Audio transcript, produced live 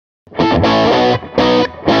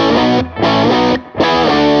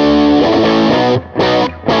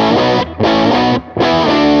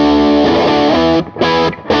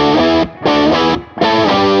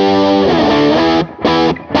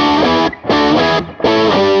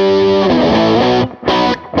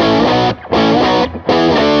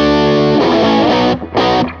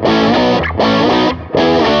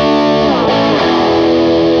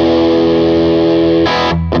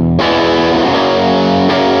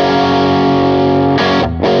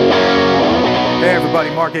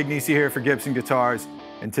everybody, Mark Agnesi here for Gibson Guitars,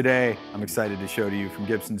 and today I'm excited to show to you from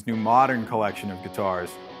Gibson's new modern collection of guitars.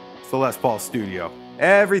 It's the Les Paul Studio.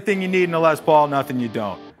 Everything you need in a Les Paul, nothing you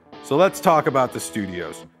don't. So let's talk about the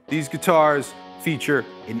Studios. These guitars feature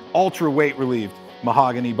an ultra weight relieved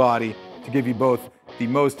mahogany body to give you both the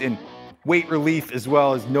most in weight relief as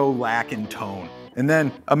well as no lack in tone. And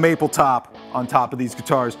then a maple top on top of these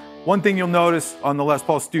guitars. One thing you'll notice on the Les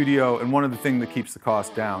Paul Studio, and one of the things that keeps the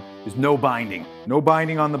cost down, is no binding. No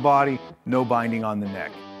binding on the body, no binding on the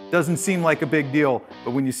neck. Doesn't seem like a big deal,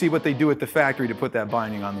 but when you see what they do at the factory to put that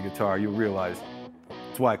binding on the guitar, you'll realize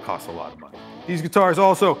that's why it costs a lot of money. These guitars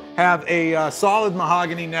also have a solid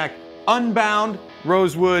mahogany neck, unbound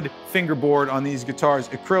rosewood fingerboard on these guitars,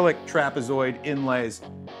 acrylic trapezoid inlays,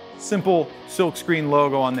 simple silkscreen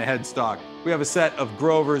logo on the headstock. We have a set of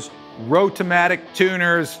Grover's Rotomatic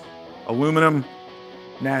tuners, aluminum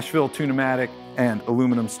Nashville Tune-o-matic, and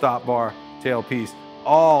aluminum stop bar tailpiece,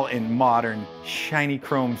 all in modern shiny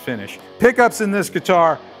chrome finish. Pickups in this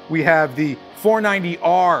guitar, we have the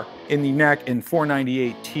 490R in the neck and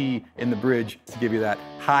 498T in the bridge to give you that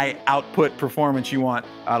high output performance you want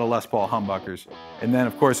out of Les Paul humbuckers. And then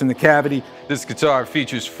of course in the cavity, this guitar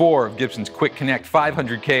features 4 of Gibson's Quick Connect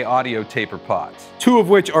 500K audio taper pots, 2 of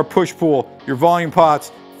which are push-pull. Your volume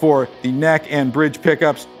pots for the neck and bridge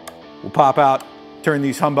pickups will pop out, turn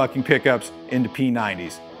these humbucking pickups into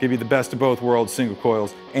P90s. Give you the best of both worlds, single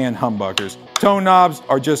coils and humbuckers. Tone knobs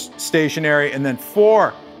are just stationary, and then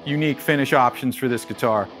 4 unique finish options for this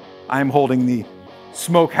guitar. I'm holding the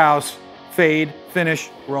Smokehouse Fade finish.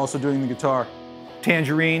 We're also doing the guitar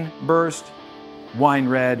Tangerine Burst, Wine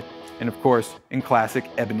Red, and of course in classic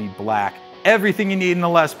Ebony Black. Everything you need in the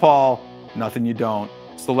Les Paul, nothing you don't.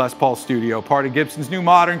 It's the Les Paul Studio, part of Gibson's new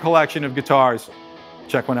modern collection of guitars.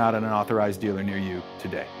 Check one out at an authorized dealer near you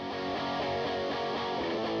today.